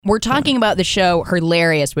We're talking about the show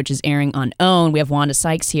Hilarious, which is airing on OWN. We have Wanda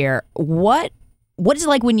Sykes here. What is it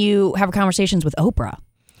like when you have conversations with Oprah?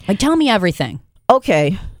 Like, tell me everything.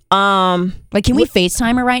 Okay. Like, can we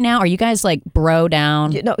FaceTime her right now? Are you guys like bro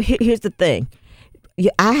down? Here's the thing.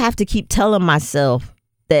 I have to keep telling myself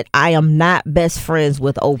that I am not best friends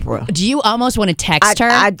with Oprah. Do you almost want to text her?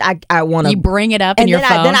 I want to. You bring it up in your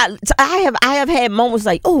phone? I have had moments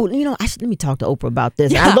like, let me talk to Oprah about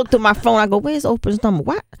this. Yeah. And I looked at my phone. I go, where's Oprah's number?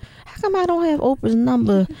 Why? How come I don't have Oprah's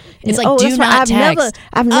number? It's like, do not text.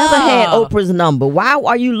 I've never had Oprah's number. Why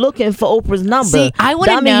are you looking for Oprah's number? See, I want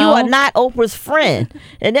to know. You are not Oprah's friend.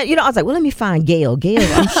 And then, I was like, well, let me find Gail. Gail,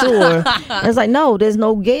 I'm sure. And it's like, no, there's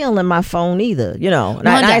no Gail in my phone either. And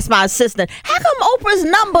I asked my assistant, how come Oprah's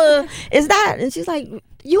number is that? And she's like,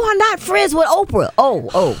 you are not friends with Oprah.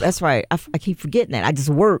 Oh, that's right. I keep forgetting that. I just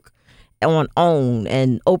work on OWN,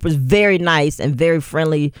 and Oprah's very nice and very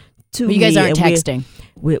friendly to me. You guys aren't texting.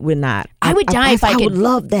 We're not. I would die if I could. I would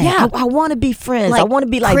love that. Yeah. I want to be friends. I want to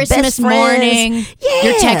be like Christmas best friends. morning. Yeah.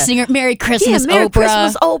 You're texting her, Merry Christmas, Merry Oprah.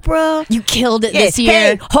 Christmas, Oprah. You killed it this year.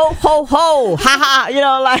 Hey, ho, ho, ho. Ha,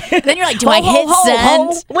 ha. Like. Then you're like, do I hit send?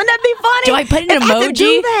 Wouldn't that be funny? Do I put an emoji? I could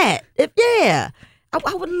do that.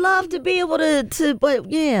 I would love to be able to,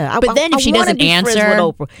 but yeah. But then if she doesn't answer,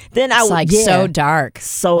 Oprah, then it's like so dark.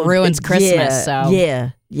 So ruins Christmas.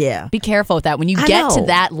 Yeah. Be careful with that. When you get to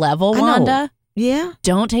that level, Wanda. Yeah.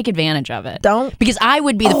 Don't take advantage of it. Don't. Because I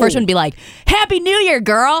would be the first one to be like, Happy New Year,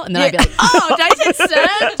 girl. And then I'd be like, did I hit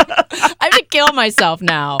send? I have to kill myself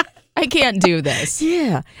now. I can't do this.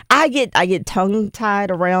 Yeah. I get tongue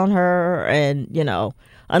tied around her, and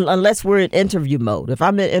unless we're in interview mode. If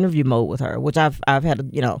I'm in interview mode with her, which I've had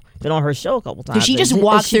been on her show a couple times. Does she just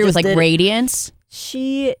walk through with like radiance?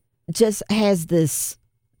 She just has this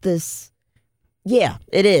yeah,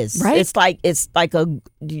 it is. Right? It's like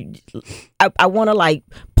I want to like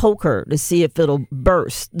poke her to see if it'll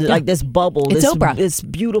burst. Yeah. Like this bubble. It's Oprah. It's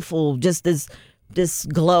beautiful, just this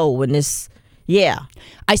glow and this. Yeah,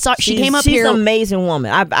 I saw she came up here. She's an amazing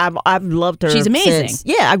woman. I've loved her. She's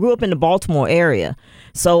amazing. I grew up in the Baltimore area,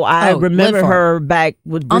 so I remember her back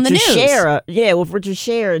with on Richard the news. Scher. Yeah, with Richard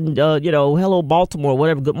Scher and Hello Baltimore,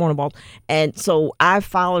 whatever. Good Morning Baltimore. And so I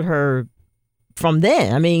followed her from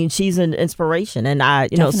then. I mean, she's an inspiration, and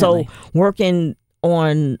so working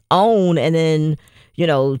on OWN and then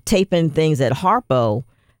taping things at Harpo.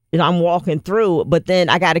 I'm walking through, but then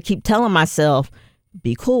I got to keep telling myself,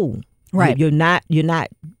 be cool. Right. You're not, no,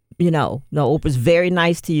 Oprah's very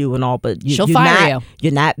nice to you and all, but she'll fire you.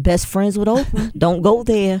 You're not best friends with Oprah. Don't go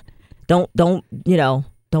there. Don't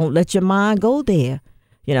let your mind go there,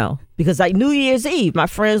 because like New Year's Eve, my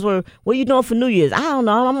friends were, what are you doing for New Year's? I don't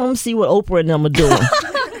know. I'm going to see what Oprah and them are doing.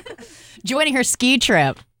 Joining her ski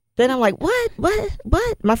trip. Then I'm like, what?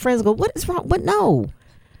 My friends go, what is wrong? What? No.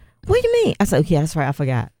 What do you mean? I said, okay, that's right. I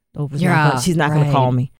forgot. Oprah's she's not going to call me.